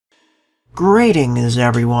Greetings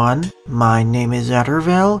everyone, my name is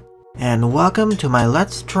Etterville, and welcome to my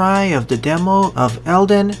Let's Try of the demo of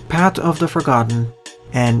Elden, Path of the Forgotten,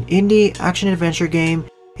 an indie action-adventure game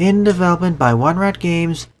in development by Onerat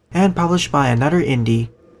Games and published by another indie.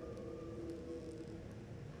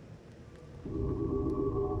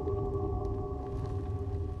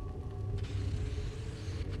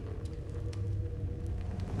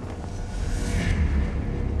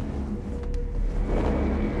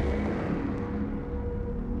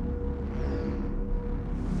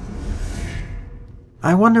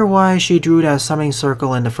 I wonder why she drew that summoning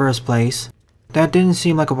circle in the first place. That didn't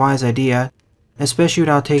seem like a wise idea, especially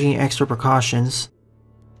without taking extra precautions.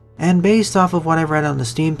 And based off of what I read on the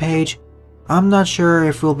Steam page, I'm not sure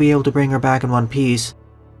if we'll be able to bring her back in one piece.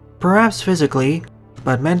 Perhaps physically,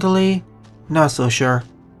 but mentally, not so sure.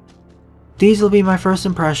 These will be my first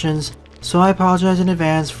impressions, so I apologize in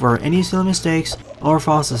advance for any silly mistakes or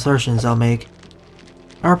false assertions I'll make.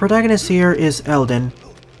 Our protagonist here is Elden.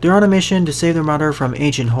 They're on a mission to save their mother from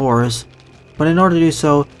ancient horrors, but in order to do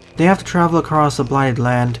so, they have to travel across a blighted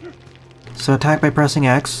land. So attack by pressing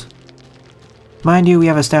X. Mind you, we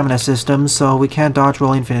have a stamina system, so we can't dodge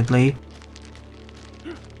roll infinitely.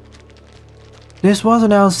 This was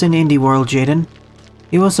announced in Indie World, Jaden.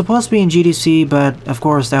 It was supposed to be in GDC, but of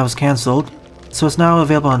course that was cancelled, so it's now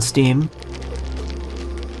available on Steam.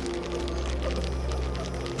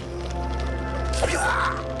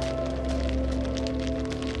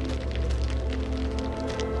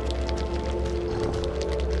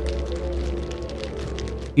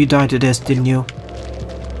 You died to this, didn't you?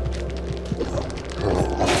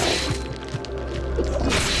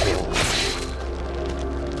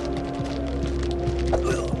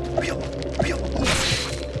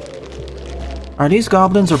 Are these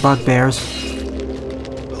goblins or bugbears?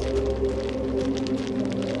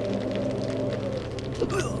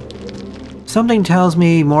 Something tells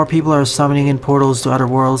me more people are summoning in portals to other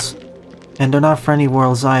worlds, and they're not friendly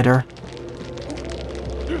worlds either.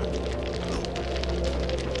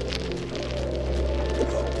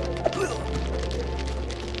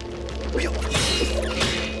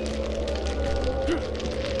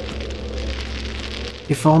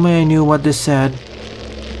 If only I knew what this said.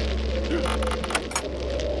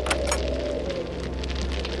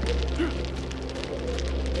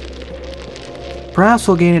 Perhaps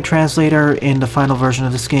we'll gain a translator in the final version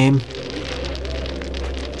of this game.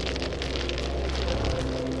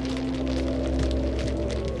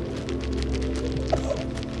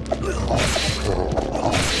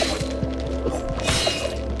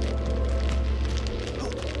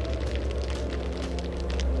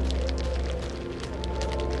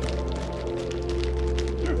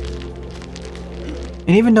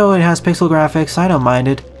 And even though it has pixel graphics, I don't mind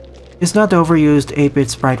it. It's not the overused 8-bit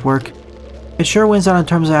sprite work. It sure wins out in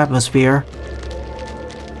terms of atmosphere.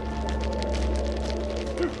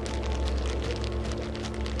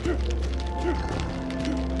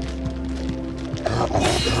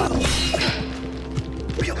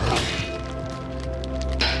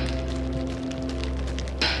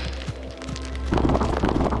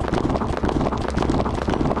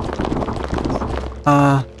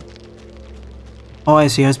 Oh, I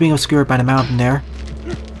see. I was being obscured by the mountain there.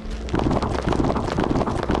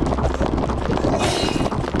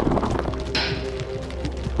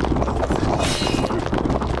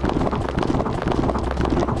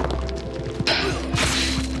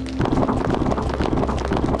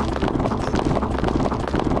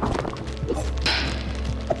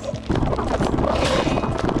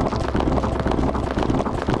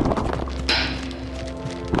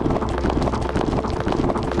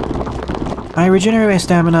 I regenerate my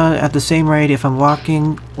stamina at the same rate if I'm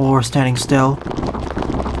walking or standing still.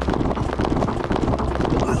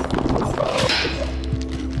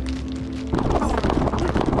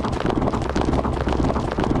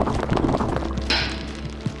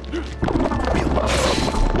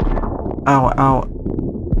 Ow, ow.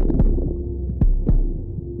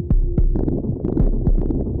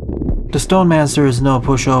 The Stone Mancer is no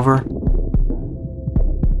pushover.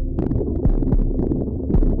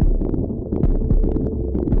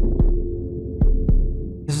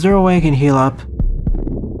 Is there a way I can heal up?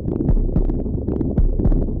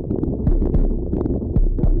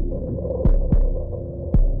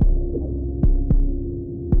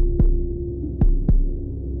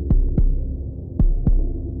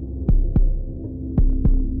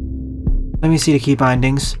 Let me see the key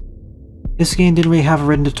bindings. This game didn't really have a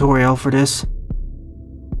written tutorial for this.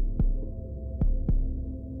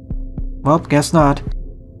 Well, guess not.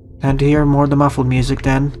 Time to hear more of the muffled music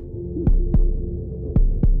then.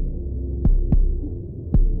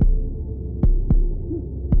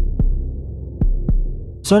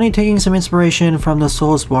 Certainly taking some inspiration from the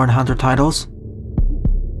Soulsborne Hunter titles.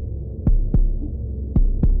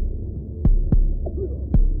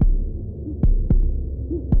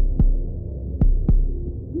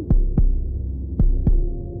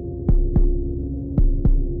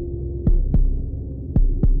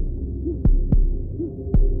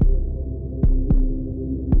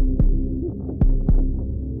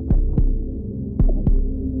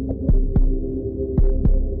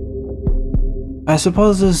 I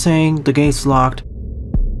suppose this is saying the gate's locked.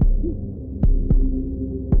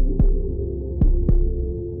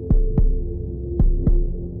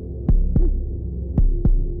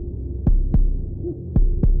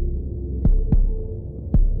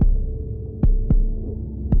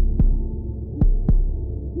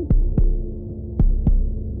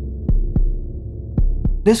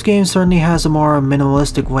 This game certainly has a more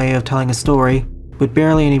minimalistic way of telling a story, with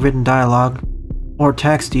barely any written dialogue, or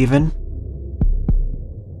text even.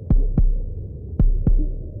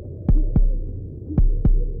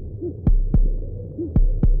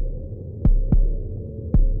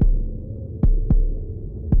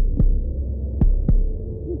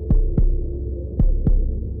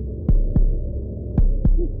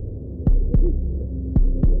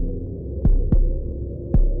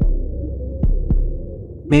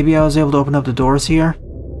 Maybe I was able to open up the doors here?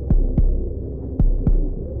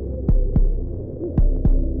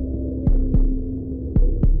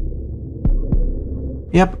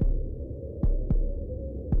 Yep.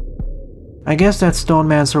 I guess that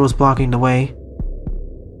Stonemancer was blocking the way.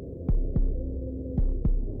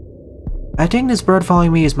 I think this bird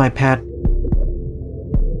following me is my pet.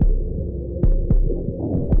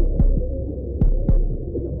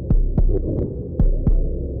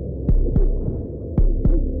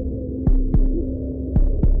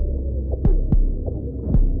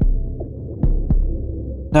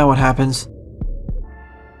 Now what happens?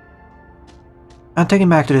 I'm taken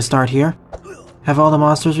back to the start here. Have all the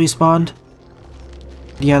monsters respawned?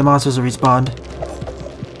 Yeah, the monsters have respawned.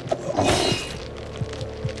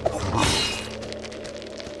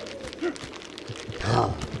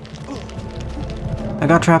 I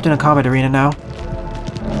got trapped in a combat arena now.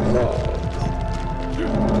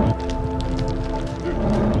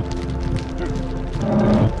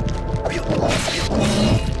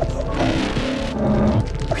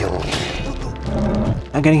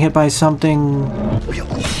 I'm getting hit by something.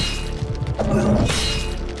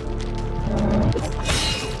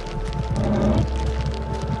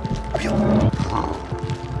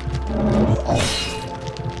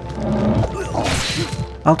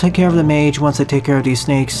 I'll take care of the mage once I take care of these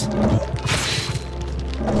snakes.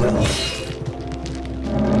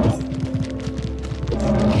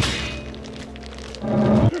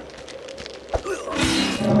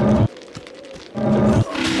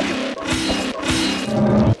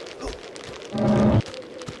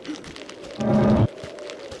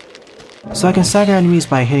 So I can stagger enemies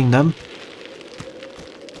by hitting them.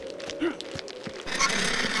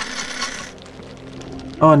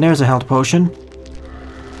 Oh, and there's a health potion.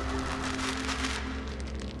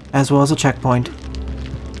 As well as a checkpoint.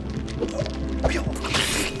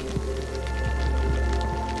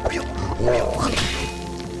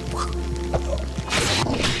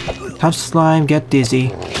 Touch slime, get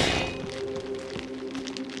dizzy.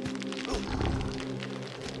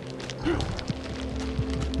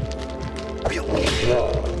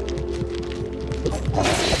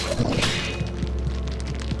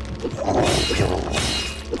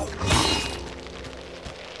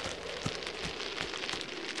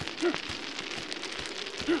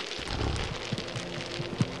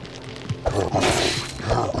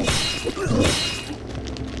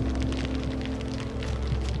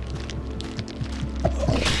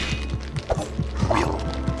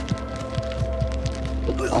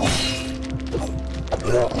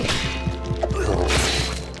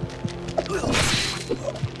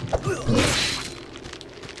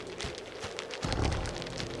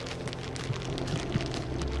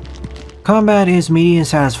 Combat is meaty and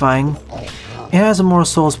satisfying. It has a more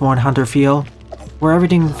Soulsborne Hunter feel, where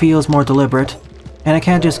everything feels more deliberate, and I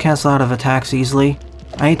can't just cancel out of attacks easily.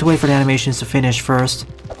 I need to wait for the animations to finish first,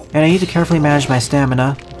 and I need to carefully manage my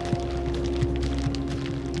stamina.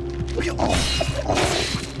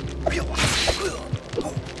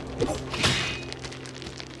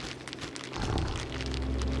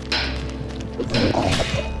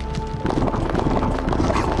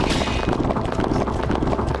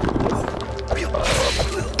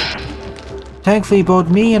 Thankfully, both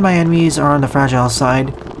me and my enemies are on the fragile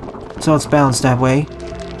side, so it's balanced that way.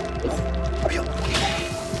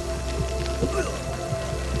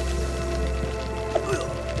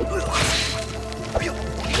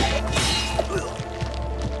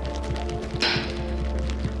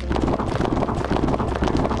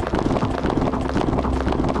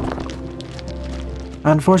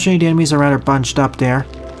 Unfortunately, the enemies are rather bunched up there.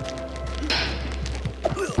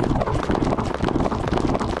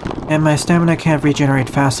 And my stamina can't regenerate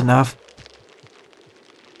fast enough.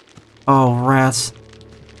 Oh, rats.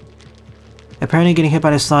 Apparently getting hit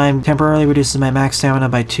by the slime temporarily reduces my max stamina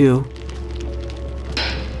by 2.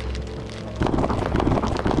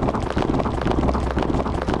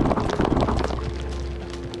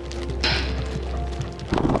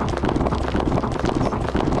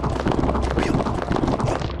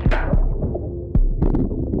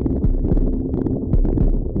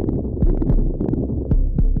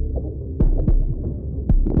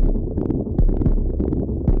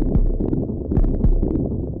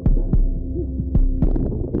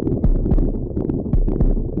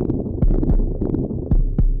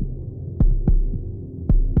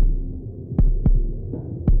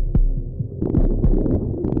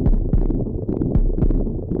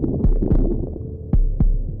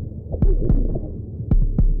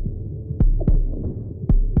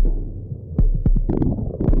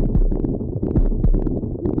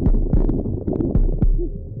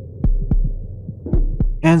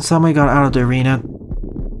 And somebody got out of the arena.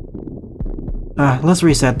 Let's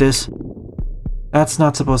reset this. That's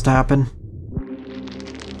not supposed to happen.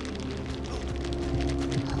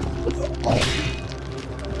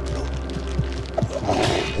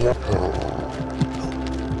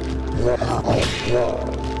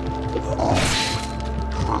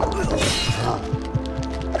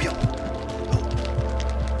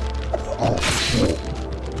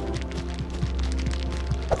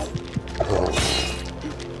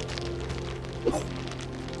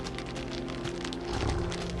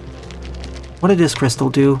 What did this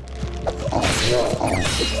crystal do?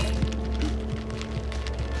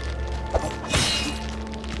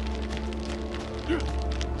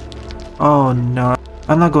 Oh no,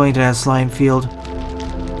 I'm not going to that slime field.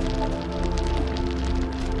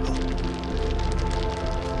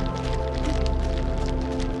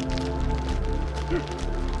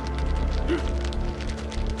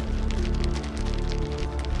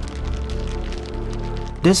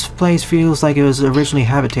 This place feels like it was originally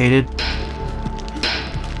habitated.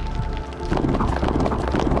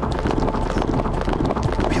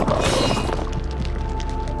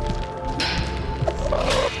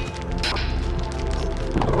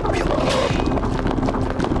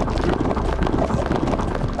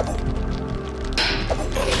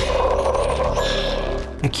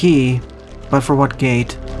 A key, but for what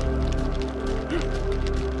gate?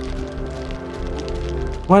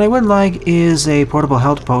 What I would like is a portable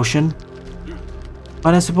health potion,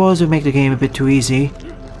 but I suppose it would make the game a bit too easy.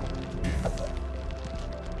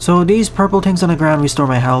 So these purple things on the ground restore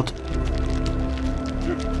my health.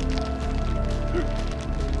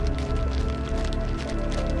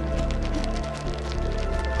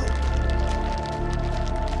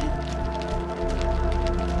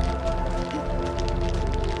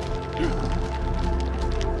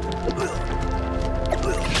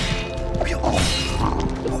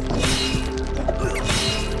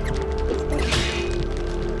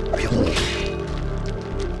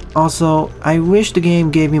 Also, I wish the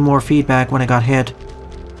game gave me more feedback when I got hit.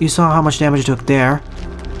 You saw how much damage I took there.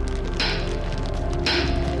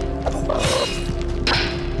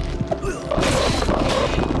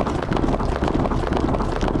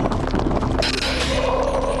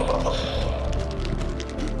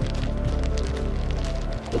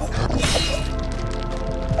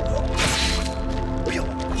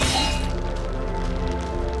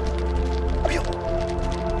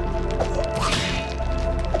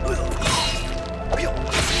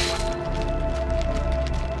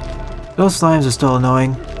 Those slimes are still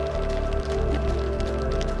annoying.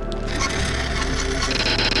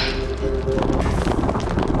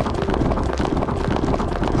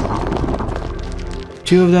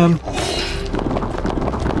 Two of them.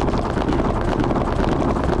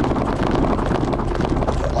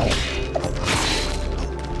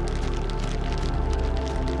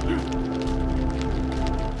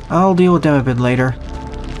 I'll deal with them a bit later.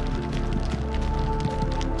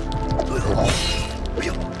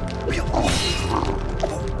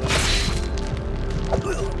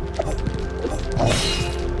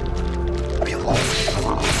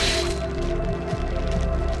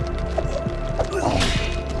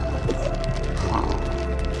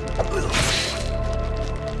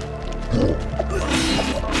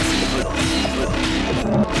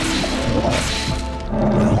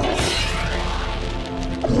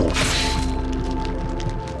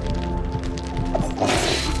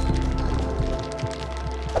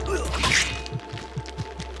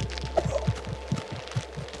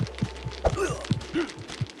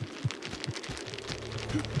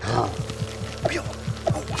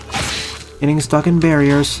 getting stuck in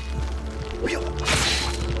barriers.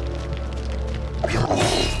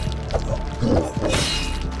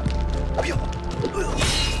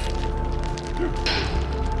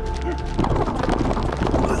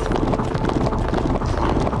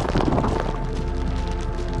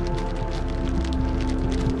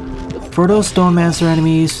 For those Stonemancer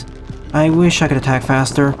enemies, I wish I could attack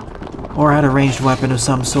faster, or had a ranged weapon of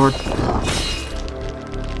some sort.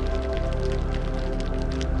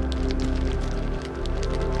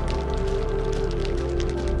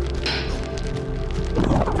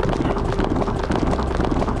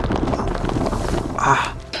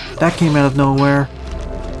 Ah, that came out of nowhere.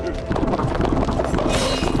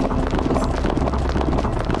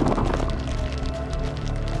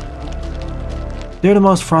 They're the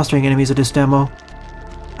most frustrating enemies of this demo.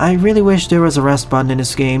 I really wish there was a rest button in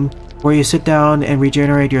this game, where you sit down and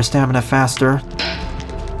regenerate your stamina faster.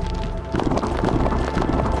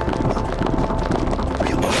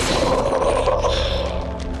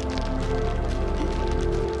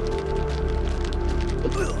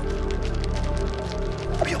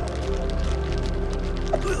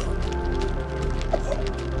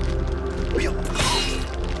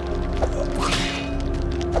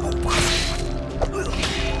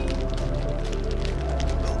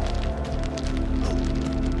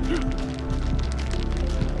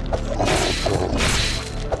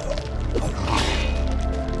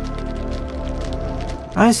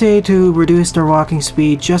 I say to reduce their walking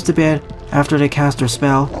speed just a bit after they cast their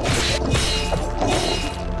spell.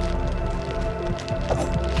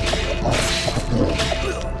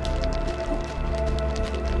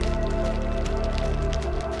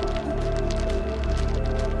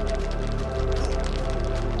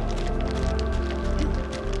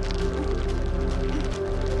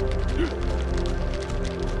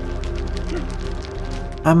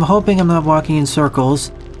 I'm hoping I'm not walking in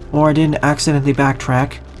circles, or I didn't accidentally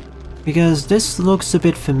backtrack, because this looks a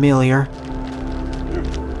bit familiar.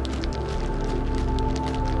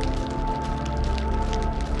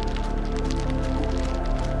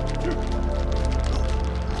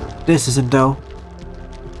 This isn't though.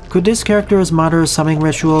 Could this character's mother's summoning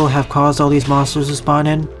ritual have caused all these monsters to spawn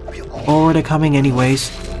in? Or were they coming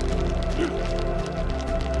anyways?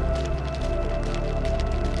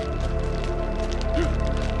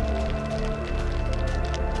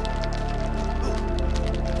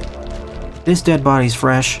 This dead body's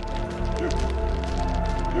fresh.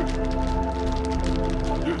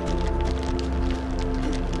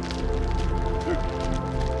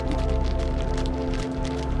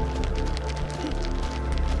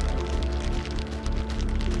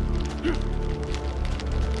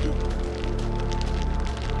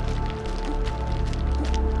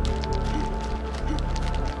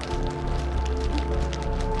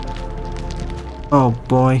 Oh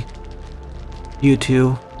boy. You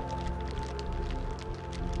too.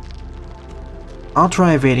 I'll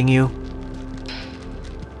try evading you.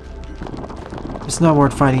 It's not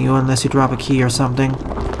worth fighting you unless you drop a key or something.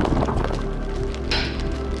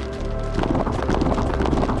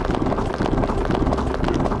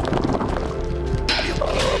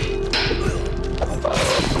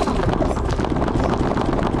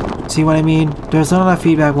 See what I mean? There's not enough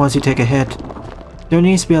feedback once you take a hit. There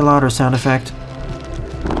needs to be a louder sound effect.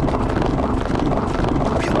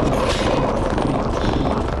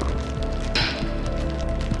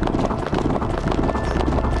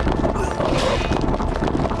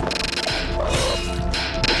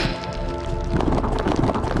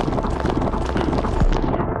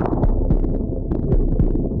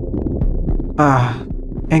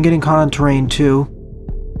 And getting caught on terrain too.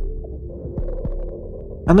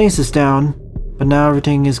 At least it's down, but now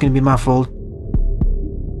everything is gonna be muffled.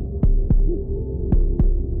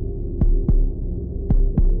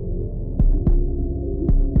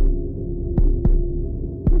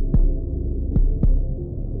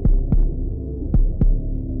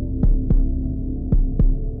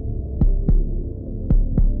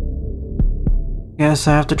 Guess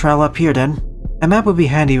I have to travel up here then. A map would be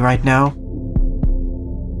handy right now.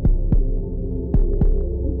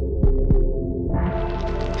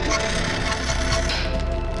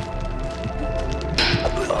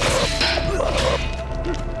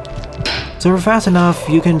 So if we're fast enough,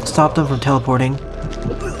 you can stop them from teleporting.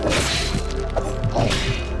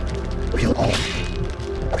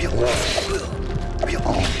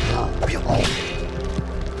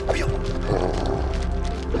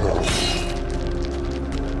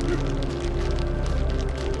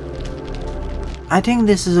 I think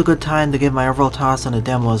this is a good time to give my overall thoughts on the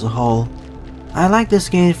demo as a whole. I like this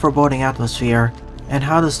game's foreboding atmosphere, and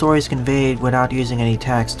how the story is conveyed without using any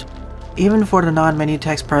text. Even for the non-menu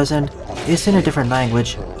text present, is in a different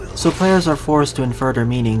language, so players are forced to infer their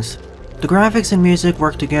meanings. The graphics and music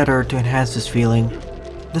work together to enhance this feeling.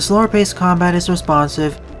 The slower-paced combat is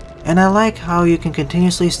responsive, and I like how you can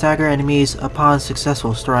continuously stagger enemies upon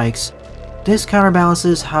successful strikes. This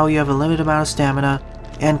counterbalances how you have a limited amount of stamina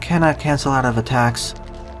and cannot cancel out of attacks.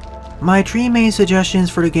 My 3 main suggestions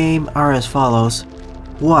for the game are as follows.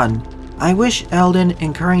 1. I wish Elden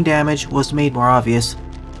incurring damage was made more obvious.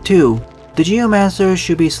 2. The Geomancer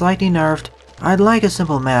should be slightly nerfed. I'd like a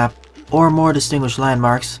simple map, or more distinguished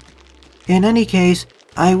landmarks. In any case,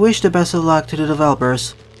 I wish the best of luck to the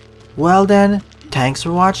developers. Well then, thanks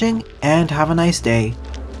for watching, and have a nice day.